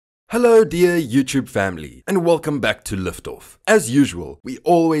Hello dear YouTube family, and welcome back to Liftoff. As usual, we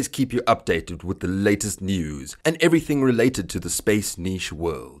always keep you updated with the latest news and everything related to the space niche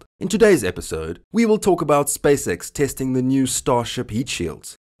world. In today's episode, we will talk about SpaceX testing the new Starship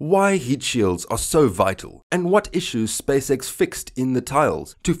Heatshields, why heat shields are so vital, and what issues SpaceX fixed in the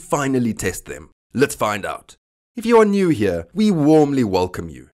tiles to finally test them. Let's find out. If you are new here, we warmly welcome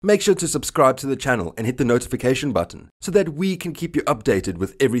you. Make sure to subscribe to the channel and hit the notification button so that we can keep you updated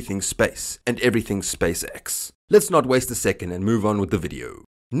with everything space and everything SpaceX. Let's not waste a second and move on with the video.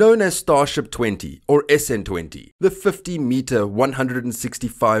 Known as Starship 20 or SN20, the 50-meter,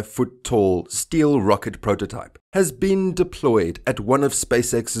 165-foot tall steel rocket prototype has been deployed at one of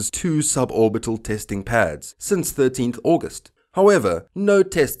SpaceX's two suborbital testing pads since 13th August. However, no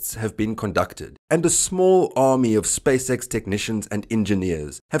tests have been conducted, and a small army of SpaceX technicians and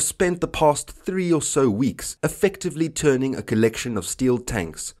engineers have spent the past 3 or so weeks effectively turning a collection of steel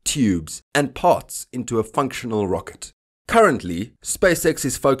tanks, tubes, and parts into a functional rocket. Currently, SpaceX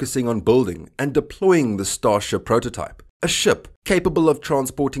is focusing on building and deploying the Starship prototype, a ship capable of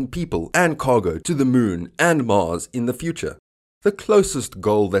transporting people and cargo to the Moon and Mars in the future. The closest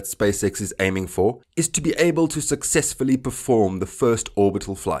goal that SpaceX is aiming for is to be able to successfully perform the first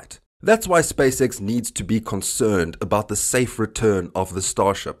orbital flight. That's why SpaceX needs to be concerned about the safe return of the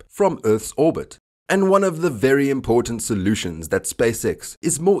Starship from Earth's orbit. And one of the very important solutions that SpaceX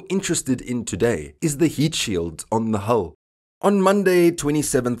is more interested in today is the heat shields on the hull. On Monday,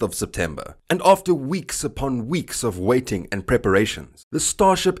 27th of September, and after weeks upon weeks of waiting and preparations, the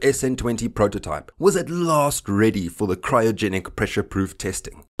Starship SN20 prototype was at last ready for the cryogenic pressure-proof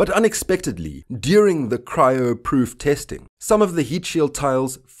testing. But unexpectedly, during the cryo-proof testing, some of the heat shield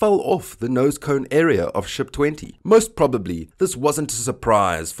tiles fell off the nosecone area of Ship 20. Most probably, this wasn't a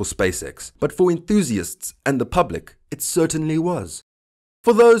surprise for SpaceX, but for enthusiasts and the public, it certainly was.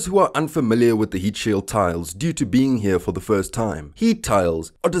 For those who are unfamiliar with the heat shield tiles due to being here for the first time, heat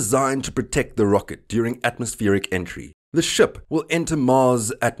tiles are designed to protect the rocket during atmospheric entry. The ship will enter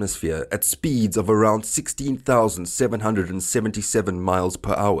Mars' atmosphere at speeds of around 16,777 miles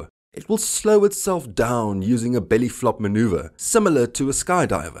per hour. It will slow itself down using a belly flop maneuver similar to a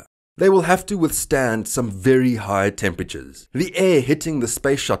skydiver. They will have to withstand some very high temperatures. The air hitting the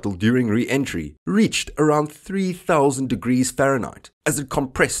space shuttle during re-entry reached around 3,000 degrees Fahrenheit as it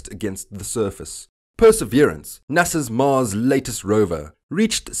compressed against the surface. Perseverance, NASA's Mars' latest rover,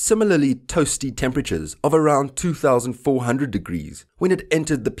 reached similarly toasty temperatures of around 2,400 degrees when it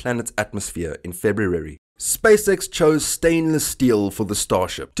entered the planet's atmosphere in February. SpaceX chose stainless steel for the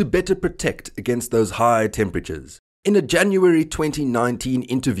Starship to better protect against those high temperatures. In a January 2019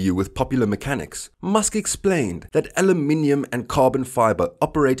 interview with Popular Mechanics, Musk explained that aluminium and carbon fiber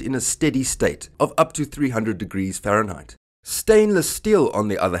operate in a steady state of up to 300 degrees Fahrenheit. Stainless steel, on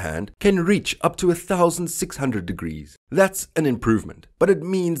the other hand, can reach up to 1,600 degrees. That's an improvement, but it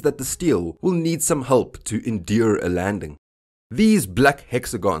means that the steel will need some help to endure a landing. These black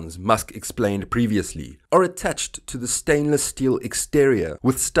hexagons, Musk explained previously, are attached to the stainless steel exterior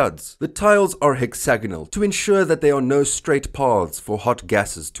with studs. The tiles are hexagonal to ensure that there are no straight paths for hot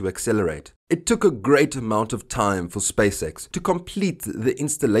gases to accelerate. It took a great amount of time for SpaceX to complete the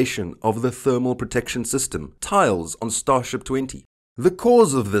installation of the thermal protection system tiles on Starship 20. The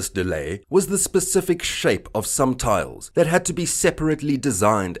cause of this delay was the specific shape of some tiles that had to be separately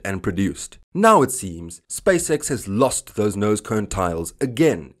designed and produced. Now it seems SpaceX has lost those nosecone tiles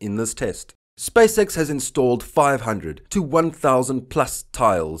again in this test. SpaceX has installed 500 to 1,000 plus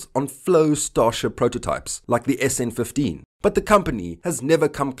tiles on flow Starship prototypes like the SN15, but the company has never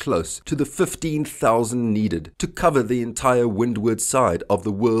come close to the 15,000 needed to cover the entire windward side of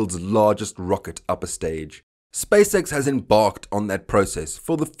the world's largest rocket upper stage. SpaceX has embarked on that process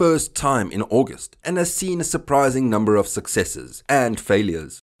for the first time in August and has seen a surprising number of successes and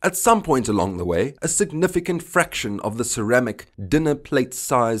failures. At some point along the way, a significant fraction of the ceramic dinner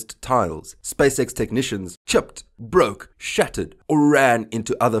plate-sized tiles SpaceX technicians chipped, broke, shattered, or ran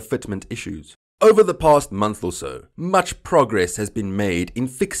into other fitment issues. Over the past month or so, much progress has been made in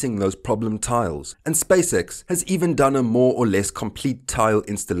fixing those problem tiles, and SpaceX has even done a more or less complete tile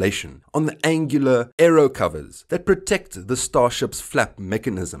installation on the angular aero covers that protect the Starship's flap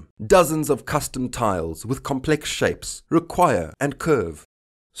mechanism. Dozens of custom tiles with complex shapes, require, and curve.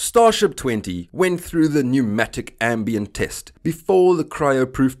 Starship 20 went through the pneumatic ambient test before the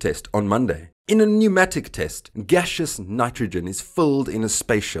cryo-proof test on Monday. In a pneumatic test, gaseous nitrogen is filled in a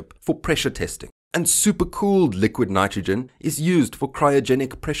spaceship for pressure testing, and supercooled liquid nitrogen is used for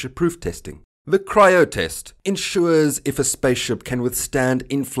cryogenic pressure-proof testing. The cryo test ensures if a spaceship can withstand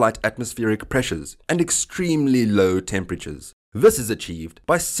in-flight atmospheric pressures and extremely low temperatures. This is achieved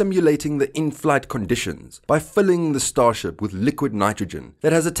by simulating the in-flight conditions by filling the Starship with liquid nitrogen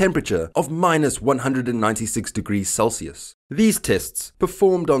that has a temperature of minus 196 degrees Celsius. These tests,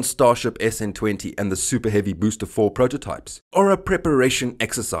 performed on Starship SN20 and the Super Heavy Booster 4 prototypes, are a preparation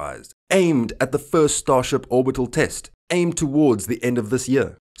exercise aimed at the first Starship orbital test, aimed towards the end of this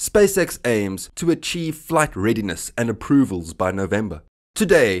year. SpaceX aims to achieve flight readiness and approvals by November.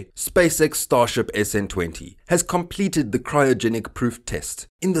 Today, SpaceX Starship SN20 has completed the cryogenic proof test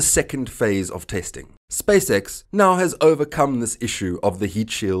in the second phase of testing. SpaceX now has overcome this issue of the heat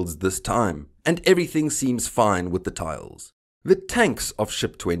shields this time, and everything seems fine with the tiles. The tanks of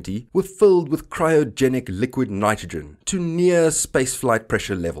Ship 20 were filled with cryogenic liquid nitrogen to near spaceflight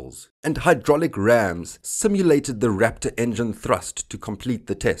pressure levels, and hydraulic rams simulated the Raptor engine thrust to complete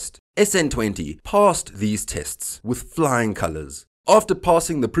the test. SN20 passed these tests with flying colors. After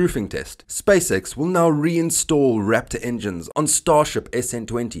passing the proofing test, SpaceX will now reinstall Raptor engines on Starship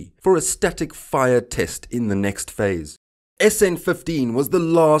SN20 for a static fire test in the next phase. SN15 was the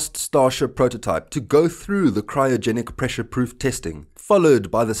last Starship prototype to go through the cryogenic pressure-proof testing, followed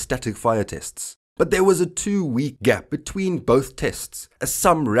by the static fire tests. But there was a 2-week gap between both tests, as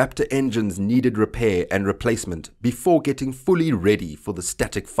some Raptor engines needed repair and replacement before getting fully ready for the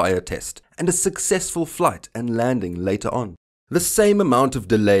static fire test and a successful flight and landing later on. The same amount of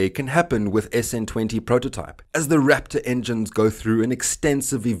delay can happen with SN20 prototype, as the Raptor engines go through an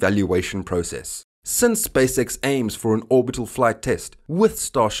extensive evaluation process. Since SpaceX aims for an orbital flight test with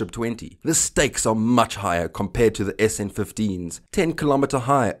Starship 20, the stakes are much higher compared to the SN15's 10-kilometer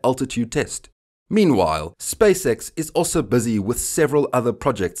high altitude test. Meanwhile, SpaceX is also busy with several other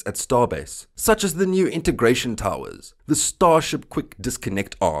projects at Starbase, such as the new integration towers, the Starship Quick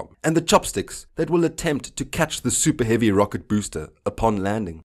Disconnect arm, and the chopsticks that will attempt to catch the Super Heavy rocket booster upon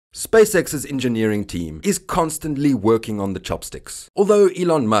landing. SpaceX's engineering team is constantly working on the chopsticks, although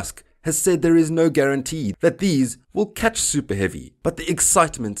Elon Musk has said there is no guarantee that these will catch Super Heavy, but the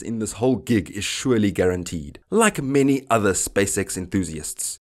excitement in this whole gig is surely guaranteed, like many other SpaceX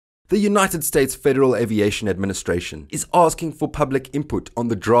enthusiasts. The United States Federal Aviation Administration is asking for public input on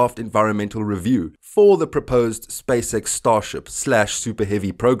the draft environmental review for the proposed SpaceX Starship/Super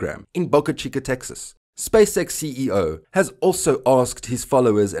Heavy program in Boca Chica, Texas. SpaceX CEO has also asked his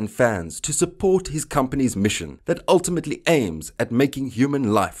followers and fans to support his company's mission that ultimately aims at making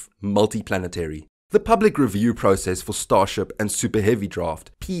human life multiplanetary. The public review process for Starship and Super Heavy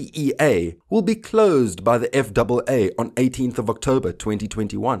draft, PEA, will be closed by the FAA on 18th of October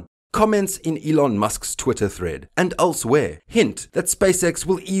 2021. Comments in Elon Musk's Twitter thread and elsewhere hint that SpaceX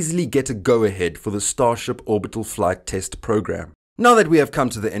will easily get a go-ahead for the Starship orbital flight test program. Now that we have come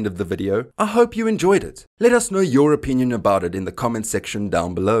to the end of the video, I hope you enjoyed it. Let us know your opinion about it in the comment section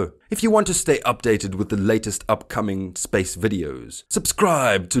down below. If you want to stay updated with the latest upcoming space videos,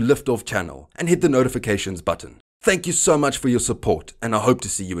 subscribe to Liftoff channel and hit the notifications button. Thank you so much for your support, and I hope to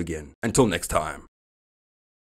see you again. Until next time.